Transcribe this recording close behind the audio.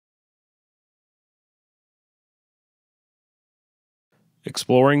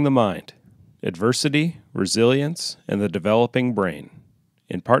Exploring the Mind, Adversity, Resilience, and the Developing Brain,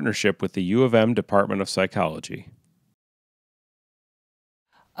 in partnership with the U of M Department of Psychology.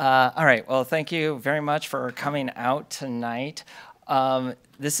 All right, well, thank you very much for coming out tonight.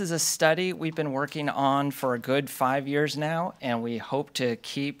 This is a study we've been working on for a good 5 years now, and we hope to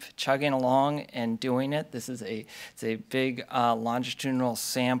keep chugging along and doing it. It's a big longitudinal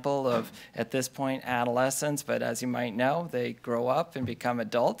sample of, at this point, adolescents, but as you might know, they grow up and become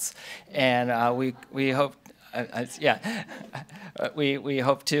adults, and we hope we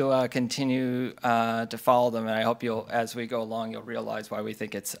hope to continue to follow them, and I hope as we go along, you'll realize why we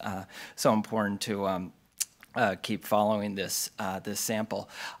think it's so important to keep following this sample.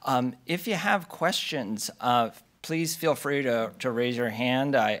 If you have questions, please feel free to raise your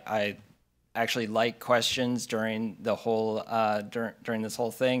hand. I actually like questions during the whole during this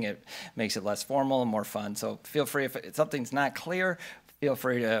whole thing. It makes it less formal and more fun. So feel free if something's not clear. Feel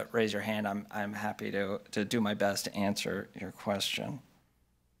free to raise your hand. I'm happy to do my best to answer your question.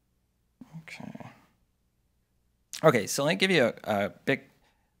 Okay, so let me give you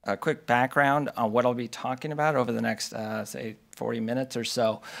a quick background on what I'll be talking about over the next, say, 40 minutes or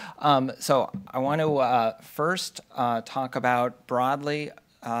so. So I want to first talk about broadly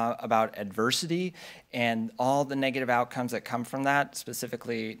about adversity and all the negative outcomes that come from that,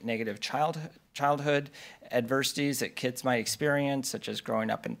 specifically negative childhood adversities that kids might experience, such as growing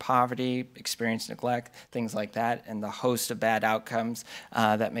up in poverty, experience neglect, things like that, and the host of bad outcomes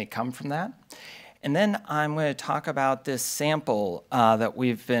that may come from that. And then I'm going to talk about this sample that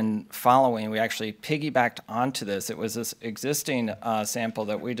we've been following. We actually piggybacked onto this. It was this existing sample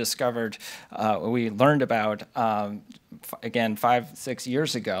that we discovered, we learned about, again, 5-6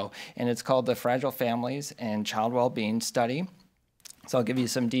 years ago, and it's called the Fragile Families and Child Wellbeing Study. So I'll give you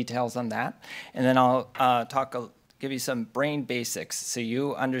some details on that, and then I'll give you some brain basics so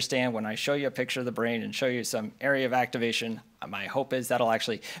you understand when I show you a picture of the brain and show you some area of activation. My hope is that'll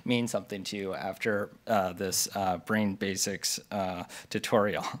actually mean something to you after this brain basics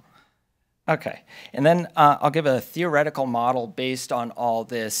tutorial. Okay, and then I'll give a theoretical model based on all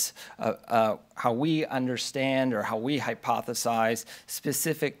this, how we understand or how we hypothesize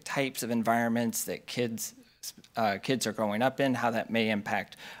specific types of environments that kids are growing up in, how that may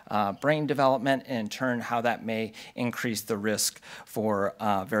impact brain development, and in turn, how that may increase the risk for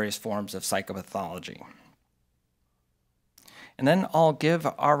various forms of psychopathology. And then I'll give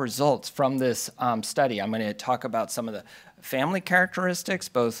our results from this study. I'm going to talk about some of the family characteristics,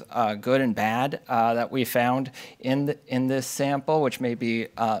 both good and bad, that we found in this sample, which may be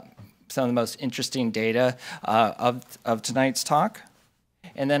some of the most interesting data of tonight's talk.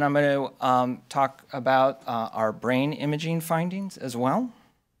 And then I'm going to talk about our brain imaging findings as well.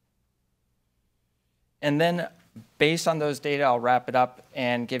 And then based on those data, I'll wrap it up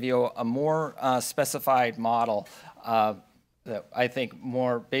and give you a more specified model that I think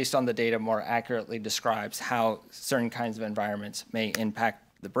more, based on the data, more accurately describes how certain kinds of environments may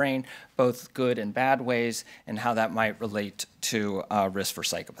impact the brain, both good and bad ways, and how that might relate to risk for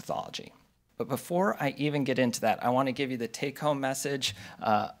psychopathology. But before I even get into that, I want to give you the take-home message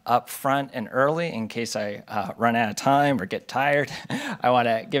up front and early in case I run out of time or get tired. I want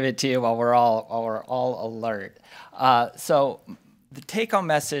to give it to you while we're all alert. So the take-home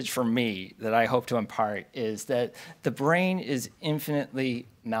message for me that I hope to impart is that the brain is infinitely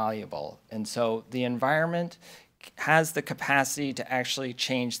malleable, and so the environment has the capacity to actually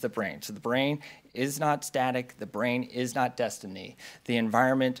change the brain. So the brain is not static. The brain is not destiny. The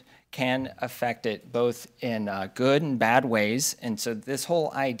environment can affect it both in good and bad ways. And so this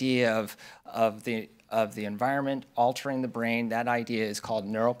whole idea of the environment altering the brain, that idea is called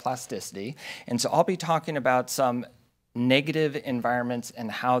neuroplasticity. And so I'll be talking about some negative environments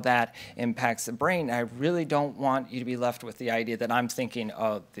and how that impacts the brain. I really don't want you to be left with the idea that I'm thinking,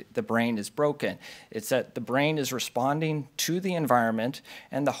 oh, the brain is broken. It's that the brain is responding to the environment,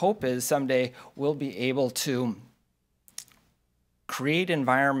 and the hope is someday we'll be able to create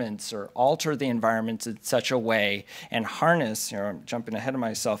environments or alter the environments in such a way and harness, I'm jumping ahead of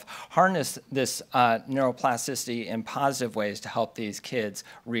myself, harness this neuroplasticity in positive ways to help these kids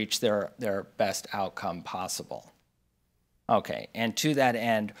reach their best outcome possible. Okay, and to that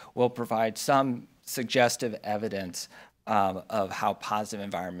end, we'll provide some suggestive evidence of how positive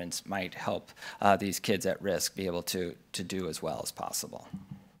environments might help these kids at risk be able to do as well as possible.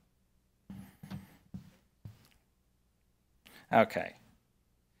 Okay.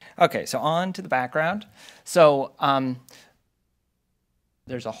 Okay, so on to the background. So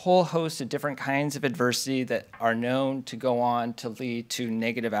there's a whole host of different kinds of adversity that are known to go on to lead to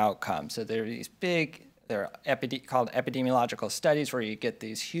negative outcomes. So there are these big they're called epidemiological studies, where you get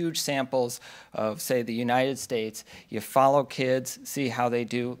these huge samples of, say, the United States. You follow kids, see how they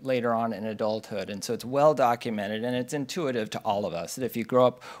do later on in adulthood. And so it's well documented, and it's intuitive to all of us that if you grow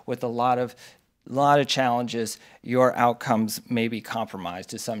up with a lot of challenges, your outcomes may be compromised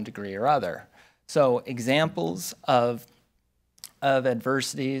to some degree or other. So examples of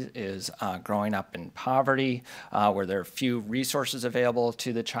adversity is growing up in poverty, where there are few resources available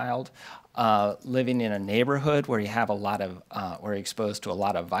to the child, living in a neighborhood where you have where you're exposed to a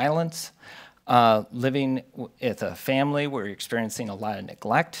lot of violence, living with a family where you're experiencing a lot of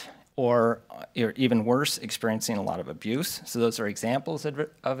neglect, or even worse, experiencing a lot of abuse. So those are examples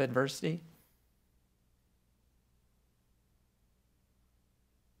of adversity.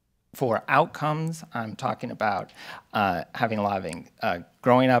 For outcomes, I'm talking about having a lot of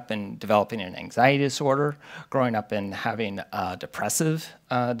growing up and developing an anxiety disorder, growing up and having a depressive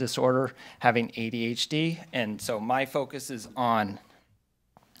disorder, having ADHD, and so my focus is on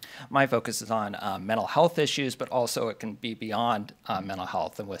mental health issues, but also it can be beyond mental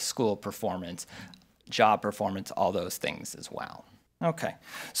health and with school performance, job performance, all those things as well. Okay,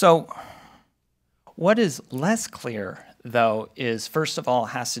 so what is less clear, though, is first of all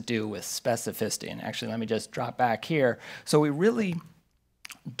has to do with specificity. And actually, let me just drop back here. So we really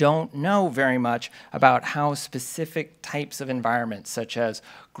don't know very much about how specific types of environments, such as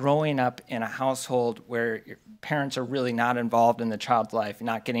growing up in a household where your parents are really not involved in the child's life,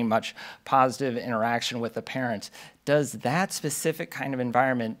 not getting much positive interaction with the parents, does that specific kind of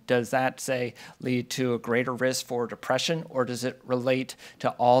environment, does that, say, lead to a greater risk for depression, or does it relate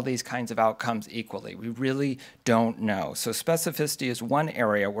to all these kinds of outcomes equally? We really don't know. So specificity is one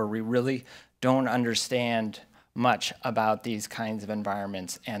area where we really don't understand much about these kinds of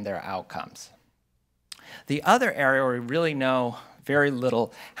environments and their outcomes. The other area where we really know very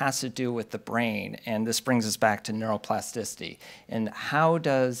little has to do with the brain, and this brings us back to neuroplasticity. And how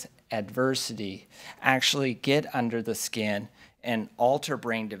does adversity actually get under the skin and alter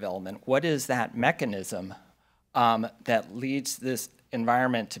brain development? What is that mechanism that leads this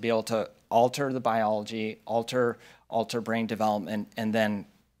environment to be able to alter the biology, alter brain development, and then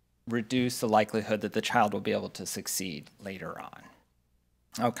reduce the likelihood that the child will be able to succeed later on?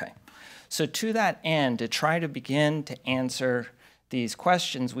 Okay, so to that end, to try to begin to answer these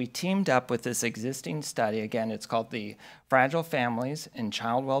questions, we teamed up with this existing study. Again, it's called the Fragile Families and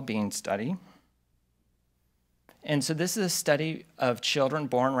Child Wellbeing Study. And so this is a study of children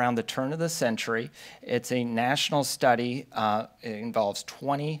born around the turn of the century. It's a national study. It involves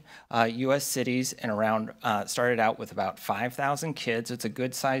 20 U.S. cities and started out with about 5,000 kids. It's a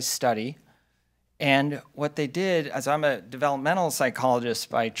good-sized study. And what they did, as I'm a developmental psychologist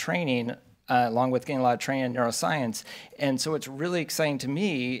by training, along with getting a lot of training in neuroscience, and so it's really exciting to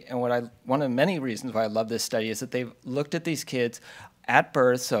me, and one of the many reasons why I love this study is that they've looked at these kids at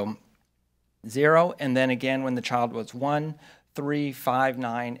birth, so 0, and then again when the child was 1, 3, 5,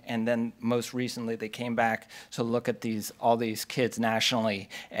 9, and then most recently they came back to look at all these kids nationally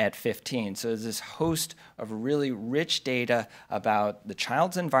at 15. So there's this host of really rich data about the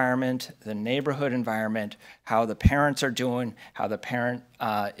child's environment, the neighborhood environment, how the parents are doing, how the parent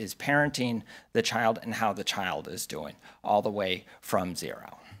is parenting the child, and how the child is doing, all the way from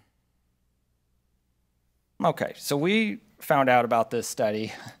 0. Okay, so we found out about this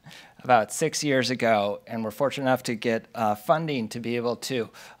study about 6 years ago, and we're fortunate enough to get funding to be able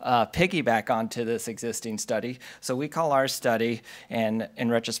to piggyback onto this existing study. So we call our study, and in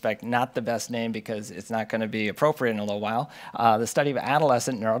retrospect, not the best name because it's not going to be appropriate in a little while, the study of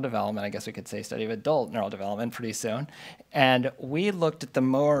adolescent neurodevelopment. I guess we could say study of adult neurodevelopment pretty soon. And we looked at the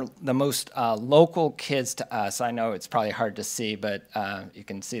most local kids to us. I know it's probably hard to see, but you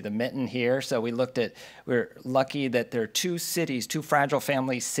can see the mitten here. So we're lucky that there are two fragile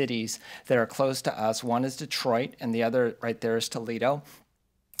family cities that are close to us. One is Detroit, and the other right there is Toledo.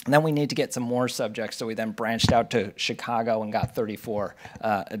 And then we need to get some more subjects, so we then branched out to Chicago and got 34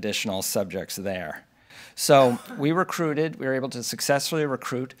 additional subjects there. So we were able to successfully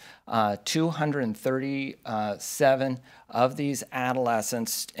recruit 237 of these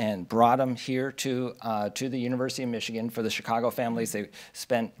adolescents and brought them here to the University of Michigan for the Chicago families. They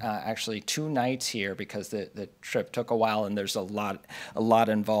spent actually 2 nights here because the trip took a while, and there's a lot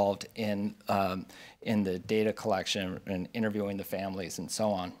involved in the data collection and interviewing the families and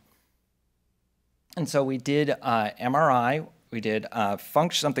so on. And so we did MRI. We did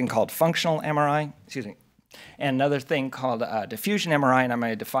something called functional MRI, and another thing called diffusion MRI, and I'm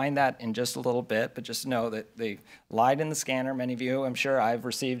going to define that in just a little bit, but just know that they lied in the scanner. Many of you, I'm sure, I've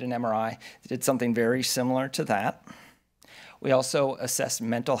received an MRI. They did something very similar to that. We also assessed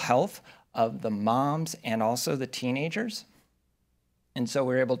mental health of the moms and also the teenagers. And so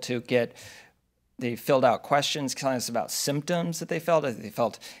we were able to they filled out questions telling us about symptoms that they felt. They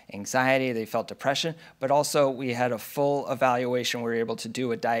felt anxiety, they felt depression, but also we had a full evaluation. We were able to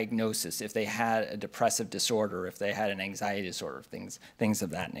do a diagnosis if they had a depressive disorder, if they had an anxiety disorder, things of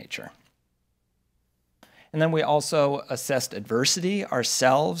that nature. And then we also assessed adversity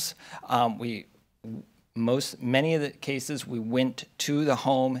ourselves. Many of the cases, we went to the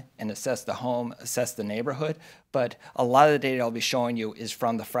home and assessed the home, assessed the neighborhood, but a lot of the data I'll be showing you is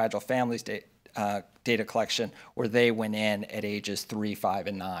from the Fragile Families data collection, where they went in at ages 3, 5,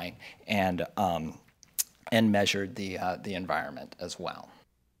 and 9 and measured the environment as well.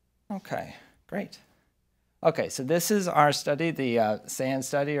 Okay, great. Okay, so this is our study, the SAND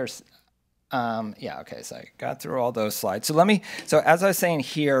study, or okay, so I got through all those slides. So as I was saying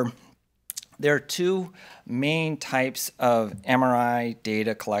here, there are two main types of MRI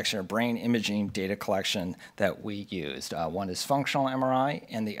data collection or brain imaging data collection that we used. One is functional MRI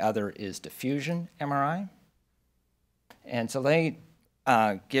and the other is diffusion MRI. And so let me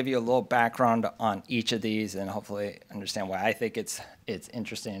give you a little background on each of these and hopefully understand why I think it's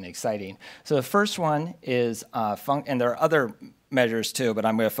interesting and exciting. So the first one is, and there are other measures too, but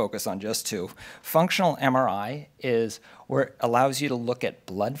I'm going to focus on just two. Functional MRI is where it allows you to look at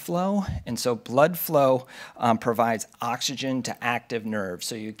blood flow. And so blood flow provides oxygen to active nerves.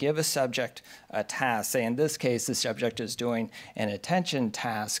 So you give a subject a task. Say in this case, the subject is doing an attention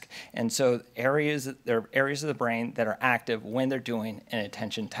task. And so there are areas of the brain that are active when they're doing an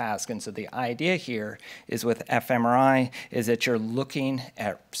attention task. And so the idea here is with fMRI is that you're looking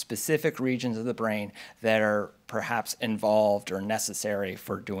at specific regions of the brain that are perhaps involved or necessary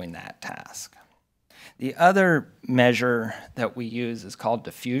for doing that task. The other measure that we use is called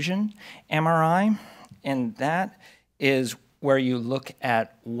diffusion MRI, and that is where you look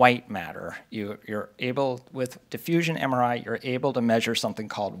at white matter. With diffusion MRI, you're able to measure something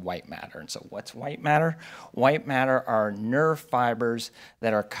called white matter. And so what's white matter? White matter are nerve fibers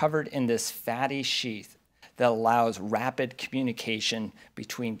that are covered in this fatty sheath that allows rapid communication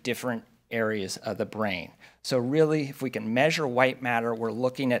between different areas of the brain. So really, if we can measure white matter, we're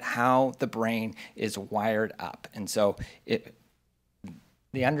looking at how the brain is wired up. And so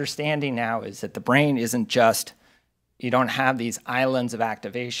the understanding now is that the brain isn't just, you don't have these islands of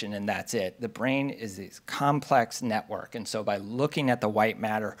activation and that's it. The brain is this complex network. And so by looking at the white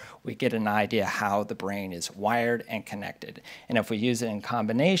matter, we get an idea how the brain is wired and connected. And if we use it in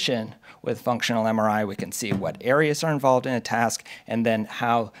combination with functional MRI, we can see what areas are involved in a task and then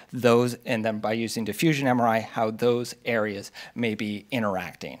then by using diffusion MRI, how those areas may be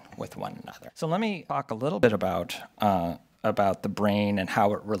interacting with one another. So let me talk a little bit about the brain and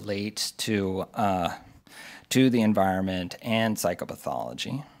how it relates to the environment and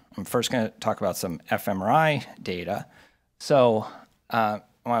psychopathology. I'm first going to talk about some fMRI data. So I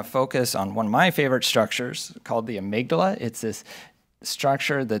want to focus on one of my favorite structures called the amygdala. It's this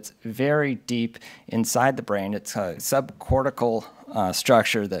structure that's very deep inside the brain. It's a subcortical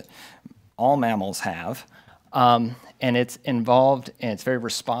structure that all mammals have. And it's involved and it's very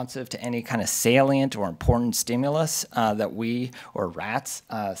responsive to any kind of salient or important stimulus that we or rats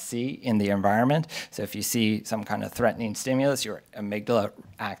see in the environment. So if you see some kind of threatening stimulus, your amygdala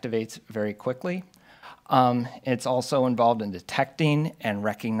activates very quickly. It's also involved in detecting and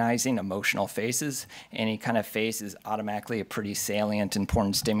recognizing emotional faces. Any kind of face is automatically a pretty salient,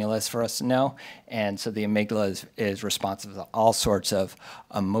 important stimulus for us to know. And so the amygdala is responsive to all sorts of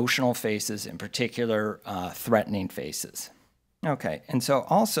emotional faces, in particular threatening faces. Okay, and so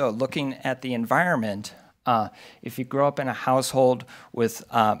also looking at the environment, if you grow up in a household with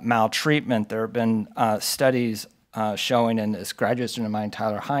maltreatment, there have been studies showing, and this graduate student of mine,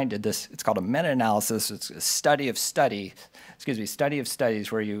 Tyler Hine, did this. It's called a meta-analysis. It's a study of studies,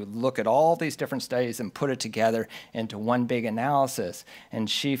 where you look at all these different studies and put it together into one big analysis. And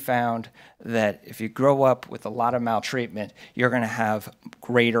she found that if you grow up with a lot of maltreatment, you're going to have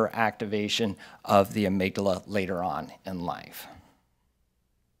greater activation of the amygdala later on in life.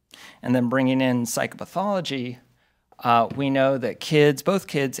 And then bringing in psychopathology, we know that both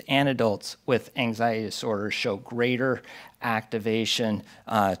kids and adults with anxiety disorders show greater activation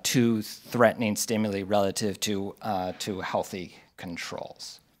to threatening stimuli relative to healthy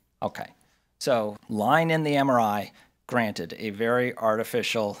controls. Okay, so line in the MRI, granted, a very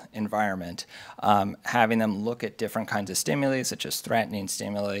artificial environment, having them look at different kinds of stimuli, such as threatening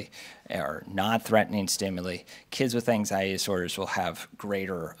stimuli or not threatening stimuli. Kids with anxiety disorders will have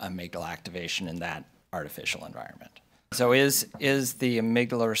greater amygdala activation in that artificial environment. So is the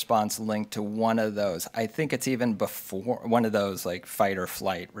amygdala response linked to one of those? I think it's even before one of those, like fight or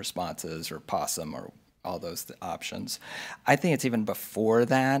flight responses or possum or all those options. I think it's even before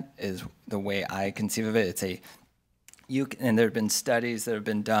that is the way I conceive of it. It's and there have been studies that have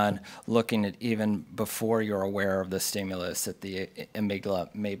been done looking at even before you're aware of the stimulus that the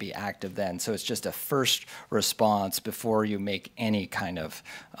amygdala may be active then. So it's just a first response before you make any kind of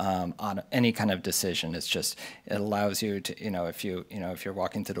decision. It's just, it allows you to, if you're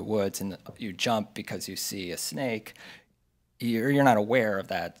walking through the woods and you jump because you see a snake, you're not aware of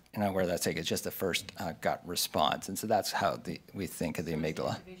that, where that's taken. It's just the first gut response. And so that's how we think of the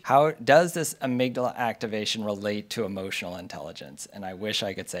amygdala. How does this amygdala activation relate to emotional intelligence? And I wish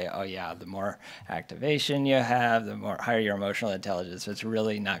I could say, oh yeah, the more activation you have, the more higher your emotional intelligence. But it's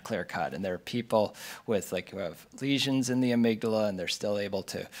really not clear cut. And there are people with who have lesions in the amygdala and they're still able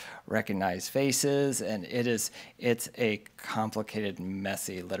to recognize faces. And it's a complicated,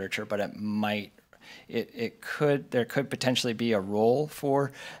 messy literature, but there could potentially be a role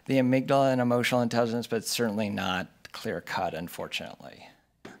for the amygdala and emotional intelligence, but it's certainly not clear cut, unfortunately.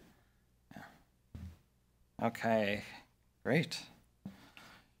 Yeah. Okay, great.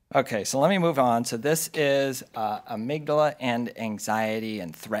 Okay, so let me move on. So this is amygdala and anxiety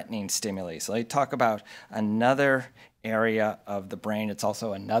and threatening stimuli. So let me talk about another area of the brain. It's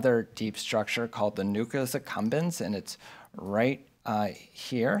also another deep structure called the nucleus accumbens, and it's right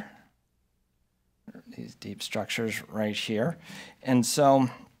here. These deep structures right here. And so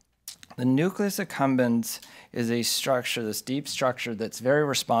the nucleus accumbens is a structure, this deep structure that's very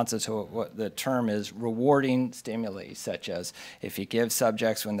responsive to what the term is rewarding stimuli, such as if you give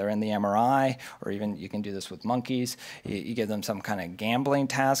subjects when they're in the MRI, or even you can do this with monkeys, you give them some kind of gambling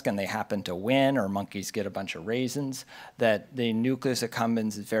task and they happen to win, or monkeys get a bunch of raisins, that the nucleus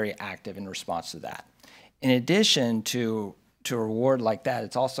accumbens is very active in response to that. In addition to a reward like that,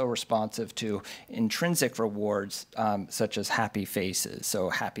 it's also responsive to intrinsic rewards such as happy faces. So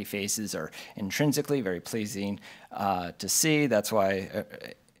happy faces are intrinsically very pleasing to see. That's why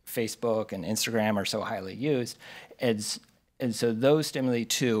Facebook and Instagram are so highly used. And so those stimuli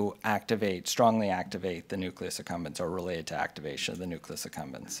too strongly activate the nucleus accumbens, or related to activation of the nucleus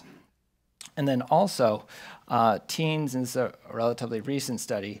accumbens. And then also, teens, and this is a relatively recent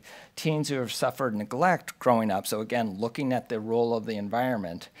study, teens who have suffered neglect growing up, so again, looking at the role of the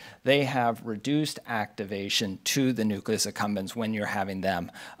environment, they have reduced activation to the nucleus accumbens when you're having them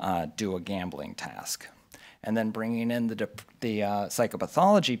do a gambling task. And then bringing in the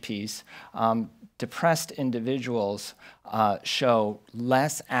psychopathology piece, depressed individuals show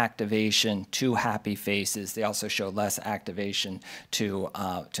less activation to happy faces. They also show less activation to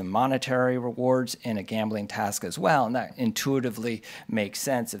monetary rewards in a gambling task as well, and that intuitively makes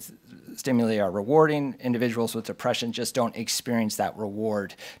sense. If stimuli are rewarding, individuals with depression just don't experience that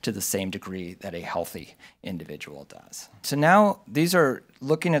reward to the same degree that a healthy individual does. So now these are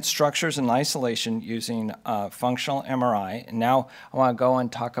looking at structures in isolation using functional MRI. And now I want to go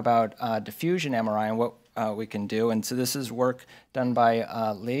and talk about diffusion MRI and what we can do. And so this is work done by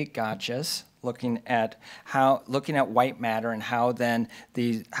Lee Gotches, looking at white matter and how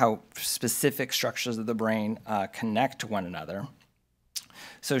specific structures of the brain connect to one another.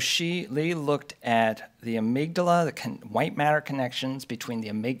 So Lee looked at the amygdala, the white matter connections between the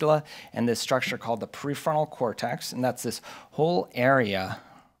amygdala and this structure called the prefrontal cortex, and that's this whole area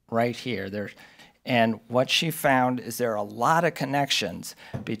right here. And what she found is there are a lot of connections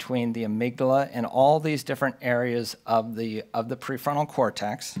between the amygdala and all these different areas of the prefrontal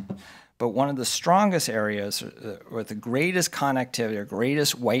cortex. But one of the strongest areas with the greatest connectivity or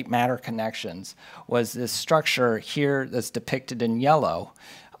greatest white matter connections was this structure here that's depicted in yellow.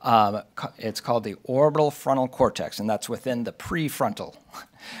 It's called the orbital frontal cortex, and that's within the prefrontal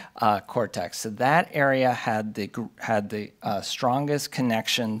cortex. So that area had the strongest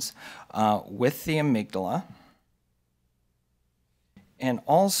connections with the amygdala. And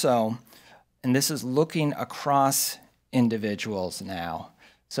also, and this is looking across individuals now.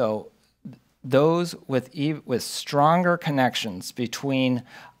 So those with stronger connections between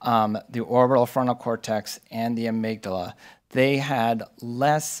the orbital frontal cortex and the amygdala, they had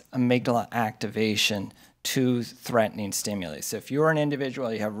less amygdala activation to threatening stimuli. So if you're an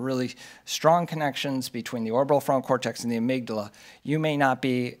individual, you have really strong connections between the orbital frontal cortex and the amygdala, your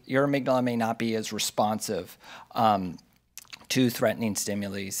amygdala may not be as responsive to threatening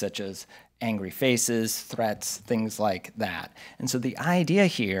stimuli such as angry faces, threats, things like that. And so the idea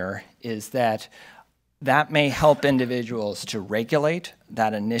here is that may help individuals to regulate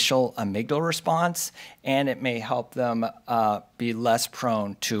that initial amygdala response, and it may help them be less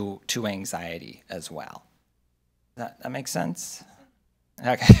prone to anxiety as well. That makes sense?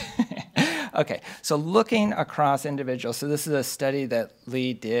 Okay. Okay, so looking across individuals, so this is a study that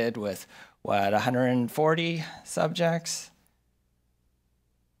Lee did with, what, 140 subjects?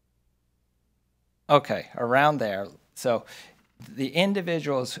 Okay, around there. So the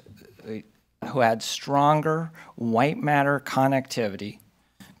individuals who had stronger white matter connectivity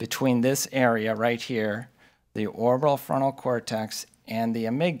between this area right here, the orbital frontal cortex and the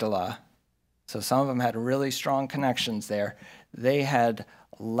amygdala, so some of them had really strong connections there, they had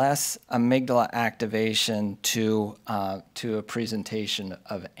less amygdala activation to a presentation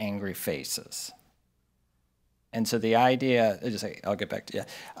of angry faces. And so the idea, I'll get back to you.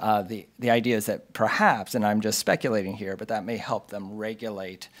 The idea is that perhaps, and I'm just speculating here, but that may help them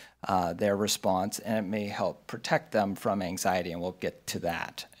regulate their response, and it may help protect them from anxiety, and we'll get to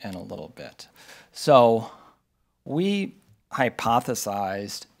that in a little bit. So we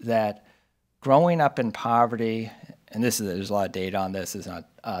hypothesized that growing up in poverty, and there's a lot of data on this, it's not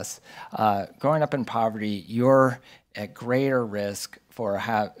us, growing up in poverty, you're at greater risk for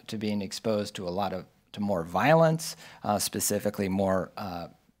to being exposed to more violence, specifically more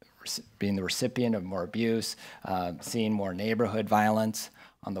being the recipient of more abuse, seeing more neighborhood violence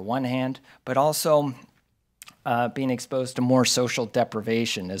on the one hand, but also being exposed to more social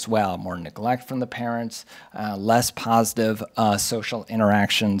deprivation as well, more neglect from the parents, less positive social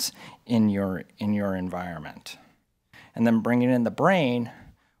interactions in your environment. And then bringing in the brain,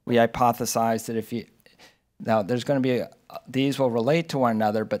 we hypothesized that now there's going to be these will relate to one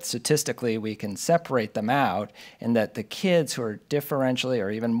another, but statistically we can separate them out in that the kids who are differentially or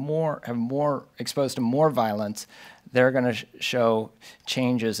even more exposed to more violence, they're going to show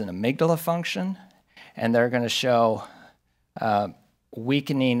changes in amygdala function, and they're going to show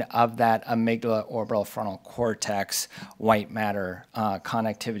weakening of that amygdala orbital frontal cortex white matter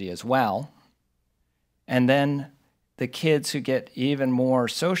connectivity as well. And then the kids who get even more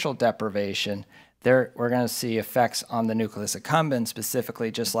social deprivation, we're going to see effects on the nucleus accumbens,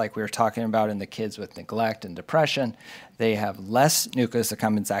 specifically just like we were talking about in the kids with neglect and depression. They have less nucleus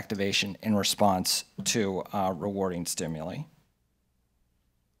accumbens activation in response to rewarding stimuli.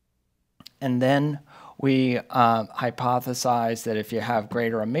 And then we hypothesized that if you have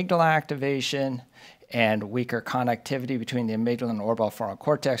greater amygdala activation and weaker connectivity between the amygdala and orbital frontal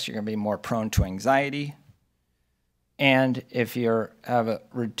cortex, you're going to be more prone to anxiety. And if you have a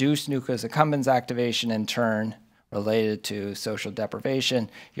reduced nucleus accumbens activation in turn related to social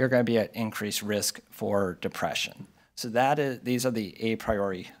deprivation, you're going to be at increased risk for depression. So these are the a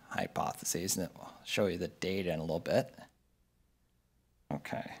priori hypotheses, and I'll show you the data in a little bit.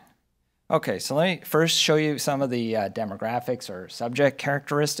 Okay, so let me first show you some of the demographics or subject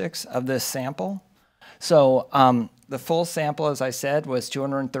characteristics of this sample. So the full sample, as I said, was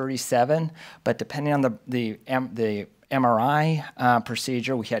 237, but depending on the MRI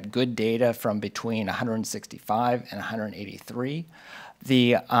procedure, we had good data from between 165 and 183.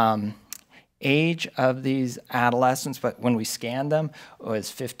 The age of these adolescents, but when we scanned them,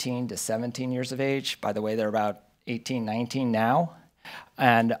 was 15 to 17 years of age. By the way, they're about 18, 19 now.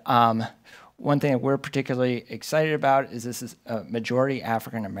 And one thing that we're particularly excited about is this is a majority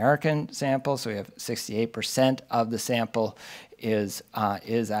African-American sample, so we have 68% of the sample is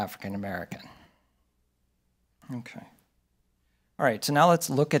African-American. Okay. All right, so now let's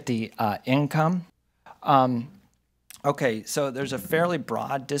look at the income. Okay, so there's a fairly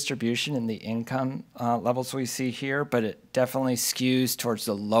broad distribution in the income levels we see here, but it definitely skews towards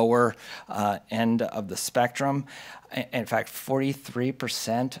the lower end of the spectrum. In fact,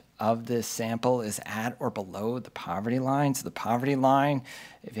 43% of this sample is at or below the poverty line. So the poverty line,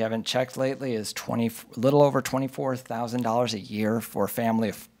 if you haven't checked lately, is a little over $24,000 a year for a family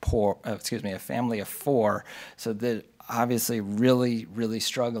of a family of four. So the obviously really, really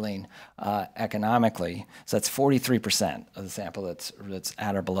struggling economically. So that's 43% of the sample that's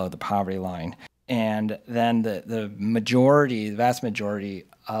at or below the poverty line. And then the vast majority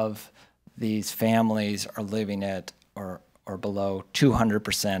of these families are living at or below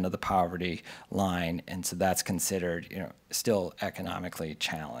 200% of the poverty line, and so that's considered, still economically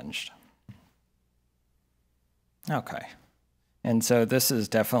challenged. Okay. And so this is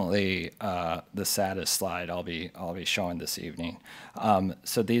definitely the saddest slide I'll be showing this evening.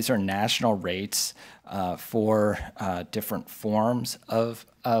 So these are national rates for different forms of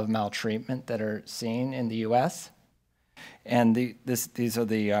maltreatment that are seen in the U.S. And these are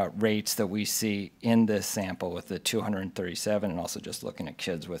the rates that we see in this sample with the 237, and also just looking at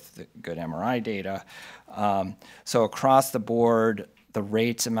kids with the good MRI data. So across the board, the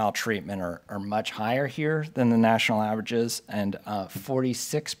rates of maltreatment are much higher here than the national averages, and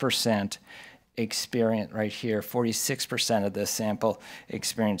 46% experience, right here, 46% of this sample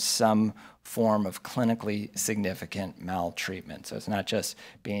experienced some form of clinically significant maltreatment. So it's not just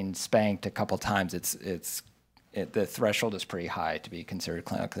being spanked a couple times, the threshold is pretty high to be considered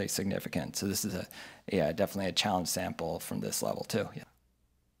clinically significant. So this is definitely a challenge sample from this level too. Yeah.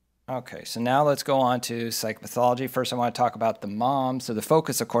 Okay, so now let's go on to psychopathology. First, I want to talk about the moms. So the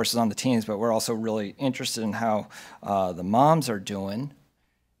focus, of course, is on the teens, but we're also really interested in how the moms are doing.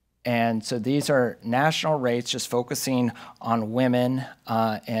 And so these are national rates, just focusing on women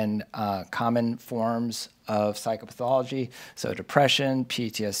and common forms of psychopathology, so depression,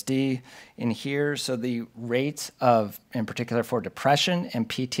 PTSD in here. So the rates of, in particular for depression and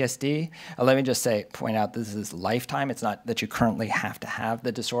PTSD, let me just point out this is lifetime. It's not that you currently have to have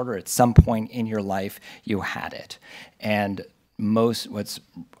the disorder. At some point in your life, you had it. And most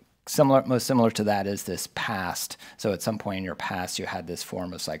similar to that is this past. So at some point in your past, you had this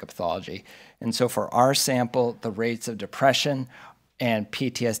form of psychopathology. And so for our sample, the rates of depression and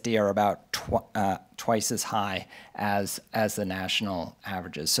PTSD are about twice as high as the national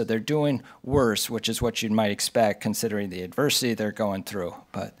averages. So they're doing worse, which is what you might expect considering the adversity they're going through,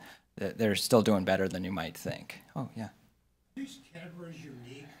 but they're still doing better than you might think. Oh, yeah. These categories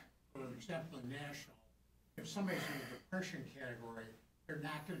unique. For example, in national, if somebody's in the depression category, they're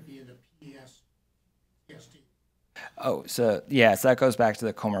not going to be in the PTSD. Oh, so yes, that goes back to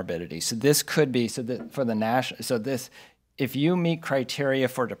the comorbidity. So this could be, for the national, so this, if you meet criteria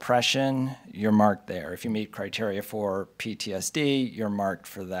for depression, you're marked there. If you meet criteria for PTSD, you're marked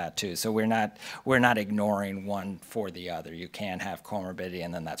for that too. So we're not ignoring one for the other. You can have comorbidity,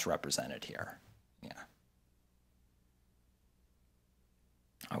 and then that's represented here. Yeah.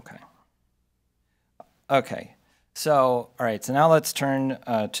 Okay. Okay. So, all right, so now let's turn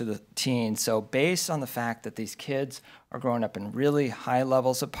to the teens. So based on the fact that these kids are growing up in really high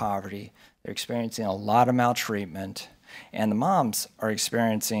levels of poverty, they're experiencing a lot of maltreatment, and the moms are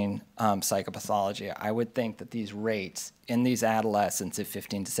experiencing psychopathology, I would think that these rates in these adolescents at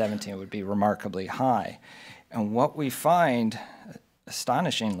 15 to 17 would be remarkably high. And what we find,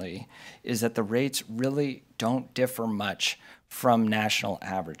 astonishingly, is that the rates really don't differ much from national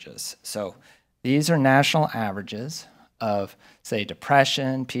averages. So these are national averages of, say,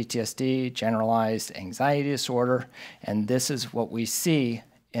 depression, PTSD, generalized anxiety disorder, and this is what we see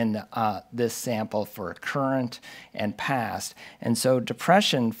in this sample for current and past. And so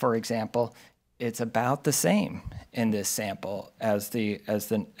depression, for example, it's about the same in this sample as the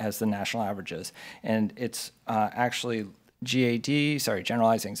national averages, and it's actually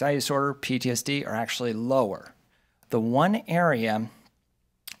generalized anxiety disorder, PTSD, are actually lower. The one area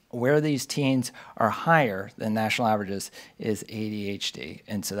where these teens are higher than national averages is ADHD.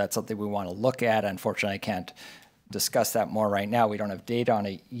 And so that's something we want to look at. Unfortunately, I can't discuss that more right now. We don't have data on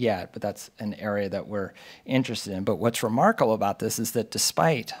it yet, but that's an area that we're interested in. But what's remarkable about this is that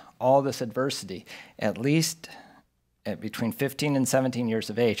despite all this adversity, at least at between 15 and 17 years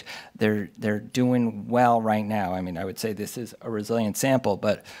of age, they're doing well right now. I mean, I would say this is a resilient sample,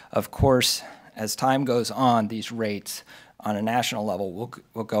 but of course, as time goes on, these rates on a national level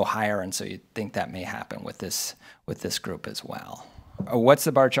will go higher, and so you'd think that may happen with this group as well. What's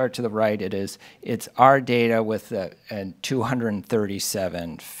the bar chart to the right? It's our data with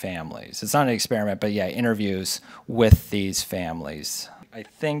 237 families. It's not an experiment, but yeah, interviews with these families. I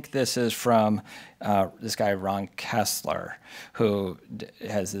think this is from this guy, Ron Kessler, who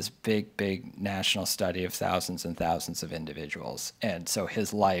has this big national study of thousands and thousands of individuals. And so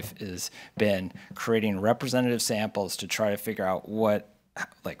his life has been creating representative samples to try to figure out what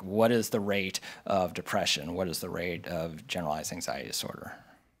is the rate of depression? What is the rate of generalized anxiety disorder?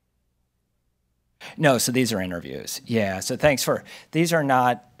 No, so these are interviews. Yeah, so these are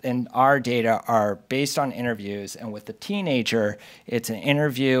not, and our data are based on interviews, and with the teenager, it's an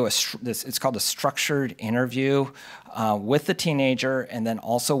interview, it's called a structured interview with the teenager, and then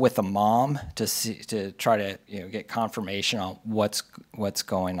also with the mom to try to get confirmation on what's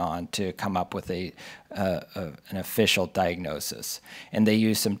going on to come up with an official diagnosis. And they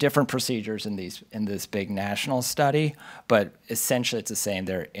use some different procedures in this big national study, but essentially it's the same.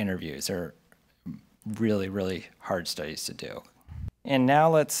 They're interviews. They're really hard studies to do. And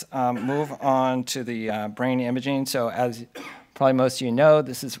now let's move on to the brain imaging. So as probably most of you know,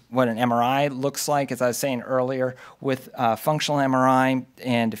 this is what an MRI looks like. As I was saying earlier, with functional MRI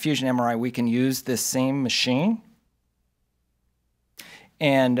and diffusion MRI, we can use this same machine.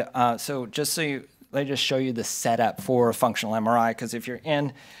 And so let me just show you the setup for a functional MRI, because if you're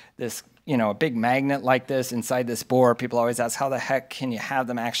in this a big magnet like this inside this board, people always ask, how the heck can you have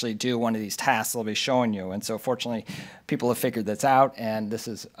them actually do one of these tasks they'll be showing you? And so fortunately, people have figured this out, and this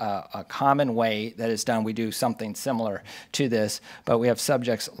is a common way that is done. We do something similar to this, but we have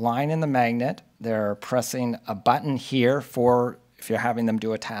subjects lying in the magnet. They're pressing a button here for if you're having them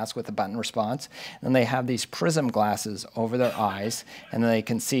do a task with a button response. And they have these prism glasses over their eyes, and then they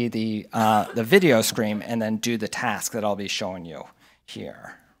can see the video screen and then do the task that I'll be showing you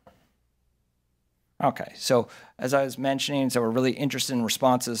here. Okay, so as I was mentioning, so we're really interested in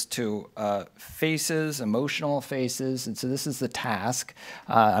responses to faces, emotional faces, and so this is the task.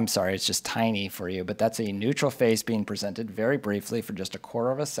 I'm sorry, it's just tiny for you, but that's a neutral face being presented very briefly for just a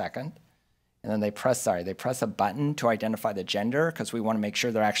quarter of a second. And then they press a button to identify the gender because we want to make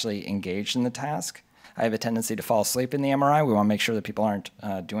sure they're actually engaged in the task. I have a tendency to fall asleep in the MRI. We want to make sure that people aren't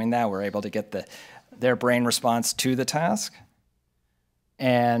doing that. We're able to get their brain response to the task.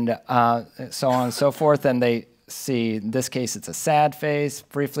 And so on and so forth. And they see, in this case, it's a sad face,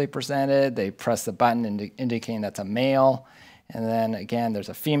 briefly presented. They press the button indicating that's a male. And then again, there's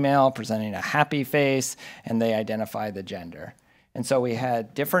a female presenting a happy face, and they identify the gender. And so we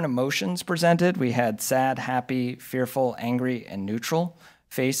had different emotions presented. We had sad, happy, fearful, angry, and neutral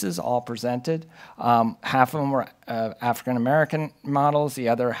faces all presented. Half of them were African-American models. The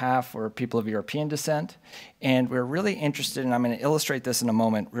other half were people of European descent. And we're really interested, and I'm going to illustrate this in a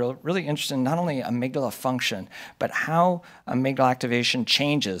moment, we're really interested in not only amygdala function, but how amygdala activation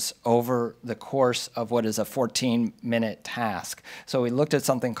changes over the course of what is a 14-minute task. So we looked at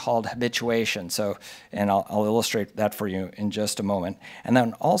something called habituation. And I'll illustrate that for you in just a moment. And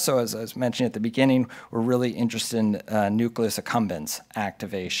then also, as I was mentioning at the beginning, we're really interested in nucleus accumbens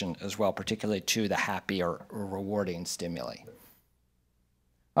activation as well, particularly to the happy or rewarding stimuli.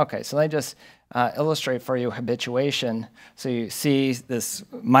 Okay, so let me just illustrate for you habituation. So you see this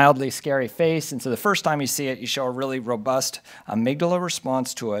mildly scary face, and so the first time you see it, you show a really robust amygdala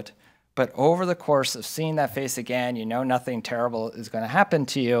response to it. But over the course of seeing that face again, you know nothing terrible is going to happen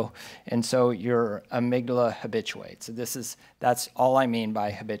to you, and so your amygdala habituates. So that's all I mean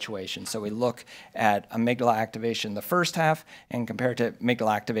by habituation. So we look at amygdala activation in the first half and compare it to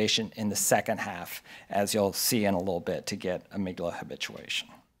amygdala activation in the second half, as you'll see in a little bit, to get amygdala habituation.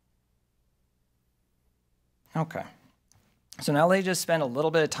 Okay. So now let's just spend a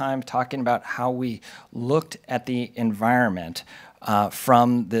little bit of time talking about how we looked at the environment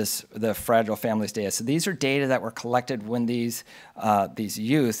from the Fragile Families data. So these are data that were collected when these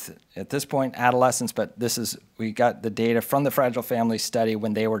youth, at this point adolescents, but we got the data from the Fragile Families study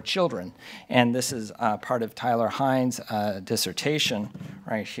when they were children. And this is part of Tyler Hines' dissertation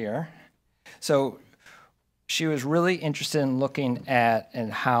right here. So she was really interested in looking at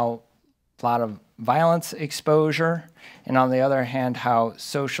how a lot of violence exposure, and on the other hand, how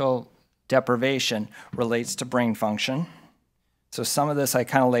social deprivation relates to brain function. So some of this I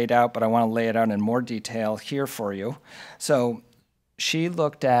kind of laid out, but I want to lay it out in more detail here for you. So she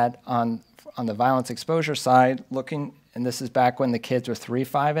looked at, on the violence exposure side, and this is back when the kids were 3,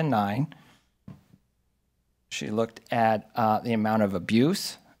 5, and 9. She looked at the amount of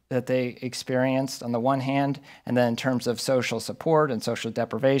abuse that they experienced on the one hand, and then in terms of social support and social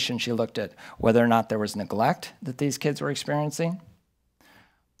deprivation, she looked at whether or not there was neglect that these kids were experiencing.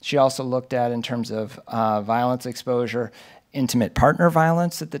 She also looked at, in terms of violence exposure, intimate partner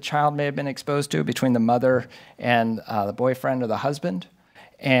violence that the child may have been exposed to between the mother and the boyfriend or the husband.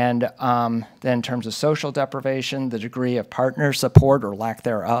 And then in terms of social deprivation, the degree of partner support or lack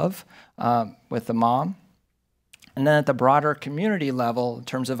thereof with the mom. And then at the broader community level, in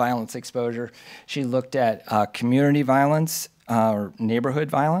terms of violence exposure, she looked at community violence or neighborhood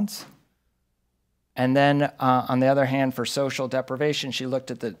violence. And then on the other hand, for social deprivation, she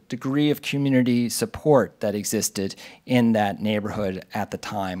looked at the degree of community support that existed in that neighborhood at the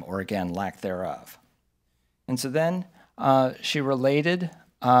time, or again, lack thereof. And so then she related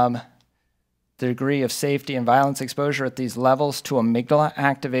the degree of safety and violence exposure at these levels to amygdala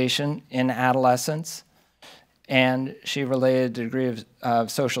activation in adolescence. And she related the degree of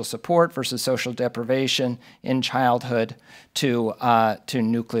social support versus social deprivation in childhood to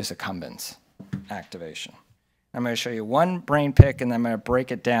nucleus accumbens activation. I'm going to show you one brain pick, and then I'm going to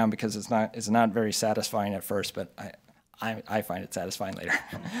break it down because it's not very satisfying at first, but I find it satisfying later.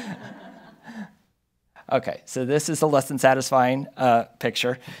 Okay, so this is a less than satisfying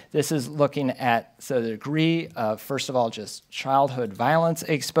picture. This is looking at the degree of, first of all, just childhood violence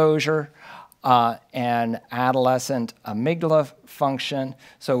exposure, and adolescent amygdala function.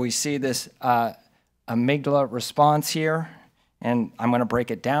 So we see this amygdala response here, And I'm going to break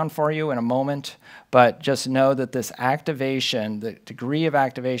it down for you in a moment, but just know that this activation, the degree of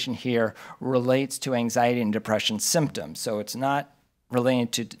activation here, relates to anxiety and depression symptoms. So it's not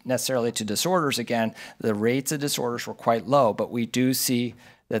related necessarily to disorders. Again, the rates of disorders were quite low, but we do see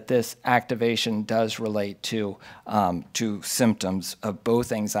that this activation does relate to symptoms of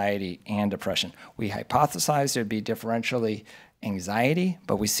both anxiety and depression. We hypothesized it would be differentially anxiety,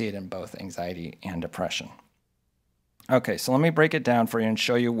 but we see it in both anxiety and depression. Okay, so let me break it down for you and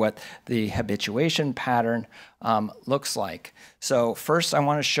show you what the habituation pattern looks like. So first I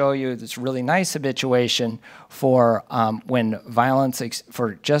want to show you this really nice habituation for when violence,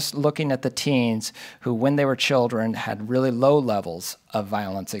 for just looking at the teens who when they were children had really low levels of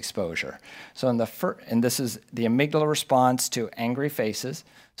violence exposure. So in the and this is the amygdala response to angry faces.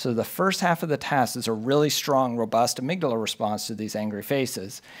 So the first half of the task is a really strong, robust amygdala response to these angry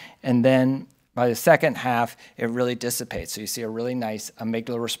faces. And then by the second half, it really dissipates. So you see a really nice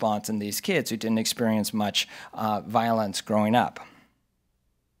amygdala response in these kids who didn't experience much violence growing up.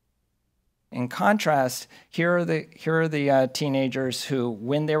 In contrast, here are the teenagers who,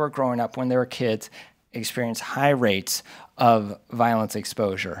 when they were growing up, when they were kids, experienced high rates of violence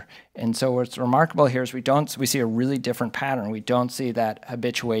exposure. And so what's remarkable here is we see a really different pattern. We don't see that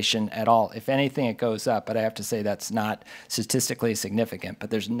habituation at all. If anything, it goes up, but I have to say that's not statistically significant, but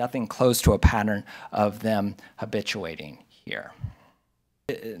there's nothing close to a pattern of them habituating here.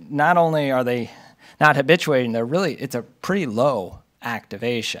 Not only are they not habituating, it's a pretty low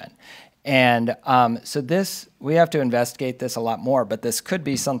activation. And so we have to investigate this a lot more, but this could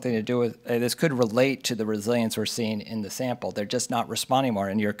be something to do with, this could relate to the resilience we're seeing in the sample. They're just not responding more.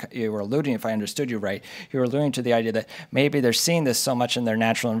 And you were alluding, if I understood you right, you were alluding to the idea that maybe they're seeing this so much in their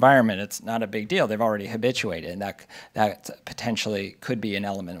natural environment, it's not a big deal. They've already habituated, and that potentially could be an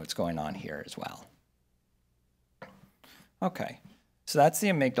element of what's going on here as well. Okay, so that's the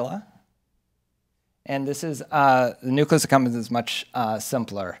amygdala. And this is, the nucleus accumbens is much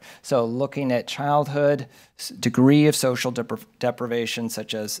simpler. So looking at childhood, degree of social deprivation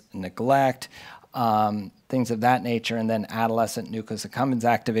such as neglect, things of that nature, and then adolescent nucleus accumbens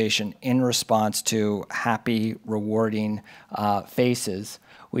activation in response to happy, rewarding faces.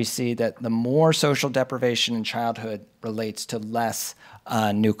 We see that the more social deprivation in childhood relates to less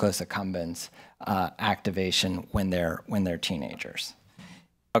nucleus accumbens activation when they're teenagers.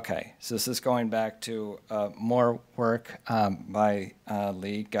 Okay, so this is going back to more work by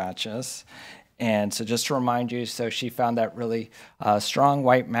Lee Gotches. And so just to remind you, so she found that really strong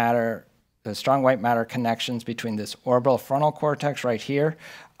white matter connections between this orbital frontal cortex right here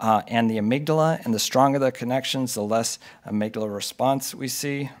and the amygdala. And the stronger the connections, the less amygdala response we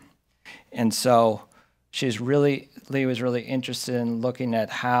see. And so Lee was really interested in looking at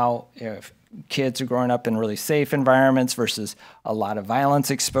how, if kids are growing up in really safe environments versus a lot of violence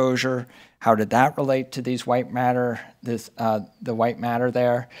exposure, how did that relate to these white matter, the white matter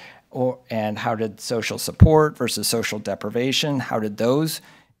there? And how did social support versus social deprivation, how did those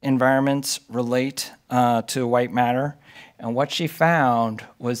environments relate to white matter? And what she found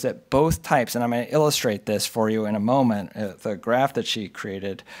was that both types, and I'm going to illustrate this for you in a moment, the graph that she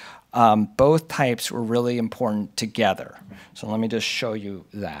created, both types were really important together. So let me just show you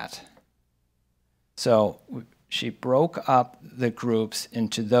that. So she broke up the groups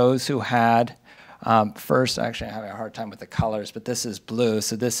into those who had, first, actually I'm having a hard time with the colors, but this is blue.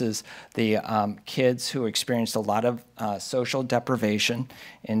 So this is the kids who experienced a lot of social deprivation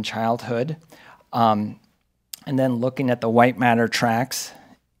in childhood. And then looking at the white matter tracks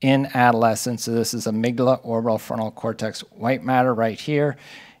in adolescence. So this is amygdala, orbital frontal cortex, white matter right here.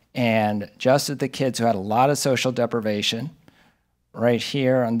 And just as the kids who had a lot of social deprivation, right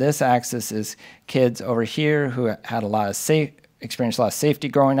here on this axis is kids over here who had experienced a lot of safety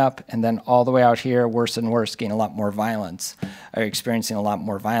growing up, and then all the way out here, worse and worse, getting a lot more violence, or experiencing a lot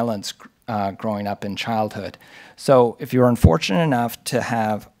more violence growing up in childhood. So if you're unfortunate enough to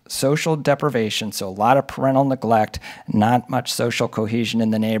have social deprivation, so a lot of parental neglect, not much social cohesion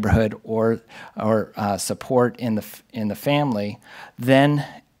in the neighborhood or support in the family, then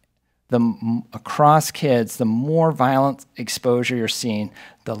across kids, the more violent exposure you're seeing,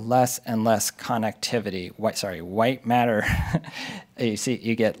 the less and less connectivity. White matter.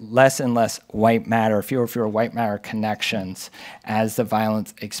 you get less and less white matter, fewer and fewer white matter connections as the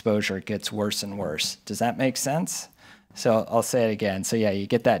violent exposure gets worse and worse. Does that make sense? So I'll say it again. So yeah, you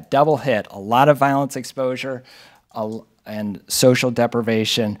get that double hit. A lot of violence exposure and social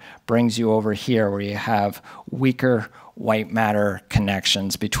deprivation brings you over here where you have weaker white matter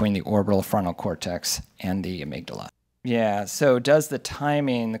connections between the orbital frontal cortex and the amygdala. Yeah, so does the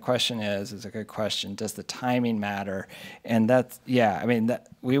timing, the question is a good question, does the timing matter? And that's, yeah, I mean,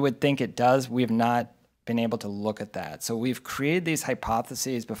 we would think it does. We've not been able to look at that. So we've created these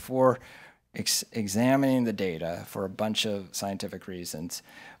hypotheses before examining the data for a bunch of scientific reasons,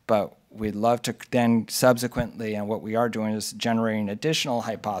 but we'd love to then subsequently, and what we are doing is generating additional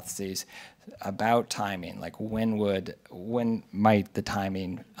hypotheses about timing, like when might the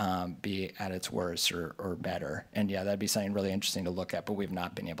timing be at its worst or better. And yeah, that'd be something really interesting to look at, but we've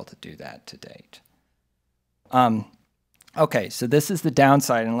not been able to do that to date. Okay, so this is the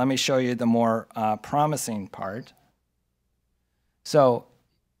downside, and let me show you the more promising part. So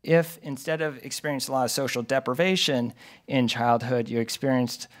if instead of experiencing a lot of social deprivation in childhood, you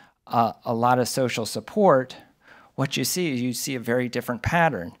experienced a lot of social support, what you see a very different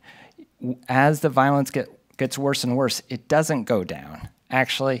pattern. As the violence gets worse and worse, it doesn't go down.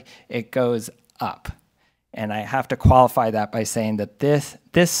 Actually, it goes up. And I have to qualify that by saying that this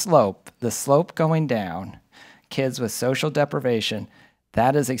slope, the slope going down, kids with social deprivation,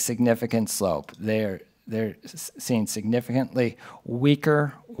 that is a significant slope. They're seeing significantly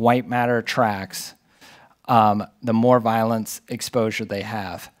weaker white matter tracks the more violence exposure they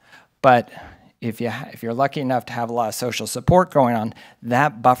have. But if you're lucky enough to have a lot of social support going on,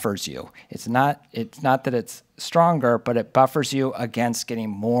 that buffers you. It's not that it's stronger, but it buffers you against getting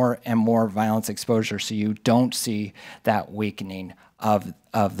more and more violence exposure, so you don't see that weakening of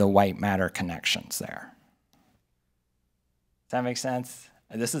the white matter connections there. Does that make sense?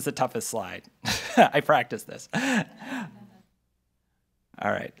 This is the toughest slide. I practiced this. All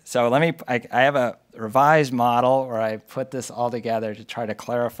right, so I have a revised model where I put this all together to try to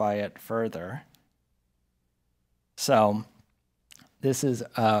clarify it further. So this is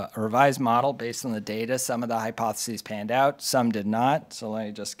a revised model based on the data. Some of the hypotheses panned out, some did not. So let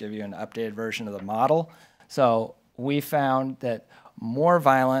me just give you an updated version of the model. So we found that more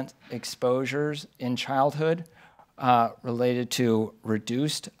violent exposures in childhood related to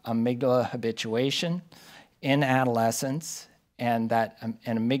reduced amygdala habituation in adolescence, and that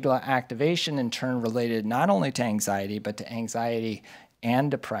and amygdala activation in turn related not only to anxiety, but to anxiety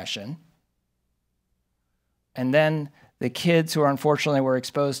and depression. And then the kids who unfortunately were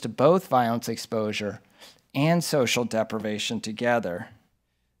exposed to both violence exposure and social deprivation together,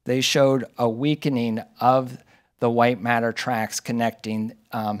 they showed a weakening of the white matter tracks connecting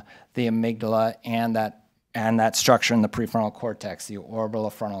the amygdala and that structure in the prefrontal cortex, the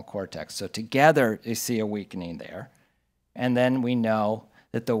orbitofrontal cortex. So together, you see a weakening there. And then we know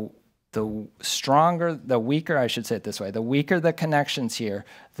that the weaker, I should say it this way, the weaker the connections here,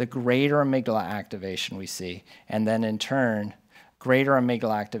 the greater amygdala activation we see. And then in turn, greater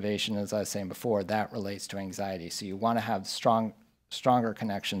amygdala activation, as I was saying before, that relates to anxiety. So you want to have stronger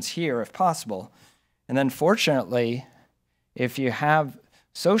connections here if possible. And then fortunately, if you have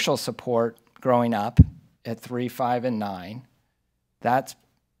social support growing up at 3, 5, and 9,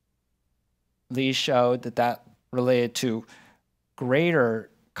 Lee showed that related to greater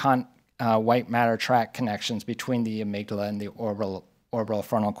white matter tract connections between the amygdala and the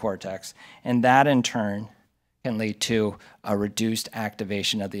orbitofrontal cortex. And that in turn can lead to a reduced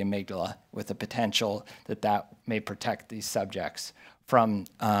activation of the amygdala, with the potential that may protect these subjects from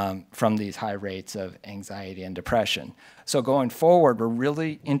these high rates of anxiety and depression. So going forward, we're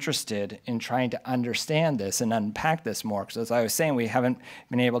really interested in trying to understand this and unpack this more, because as I was saying, we haven't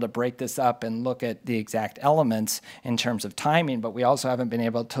been able to break this up and look at the exact elements in terms of timing, but we also haven't been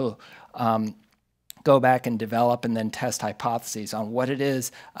able to go back and develop and then test hypotheses on what it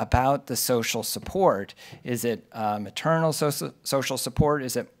is about the social support. Is it maternal social support?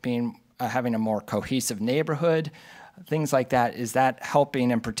 Is it having a more cohesive neighborhood? Things like that. Is that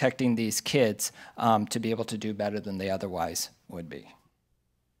helping and protecting these kids to be able to do better than they otherwise would be?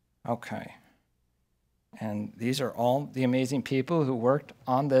 Okay. And these are all the amazing people who worked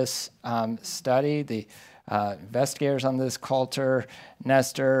on this study. The investigators on this, Coulter,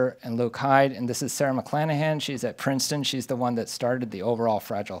 Nestor, and Luke Hyde. And this is Sarah McClanahan. She's at Princeton. She's the one that started the overall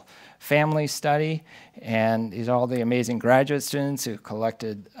Fragile Family Study. And these are all the amazing graduate students who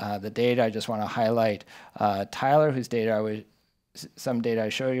collected the data. I just want to highlight Tyler, whose data some data I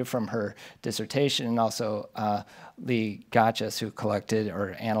showed you from her dissertation, and also Lee Gotchas, who collected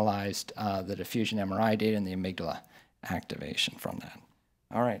or analyzed the diffusion MRI data and the amygdala activation from that.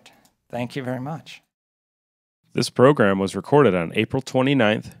 All right. Thank you very much. This program was recorded on April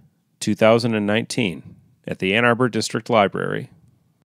 29th, 2019 at the Ann Arbor District Library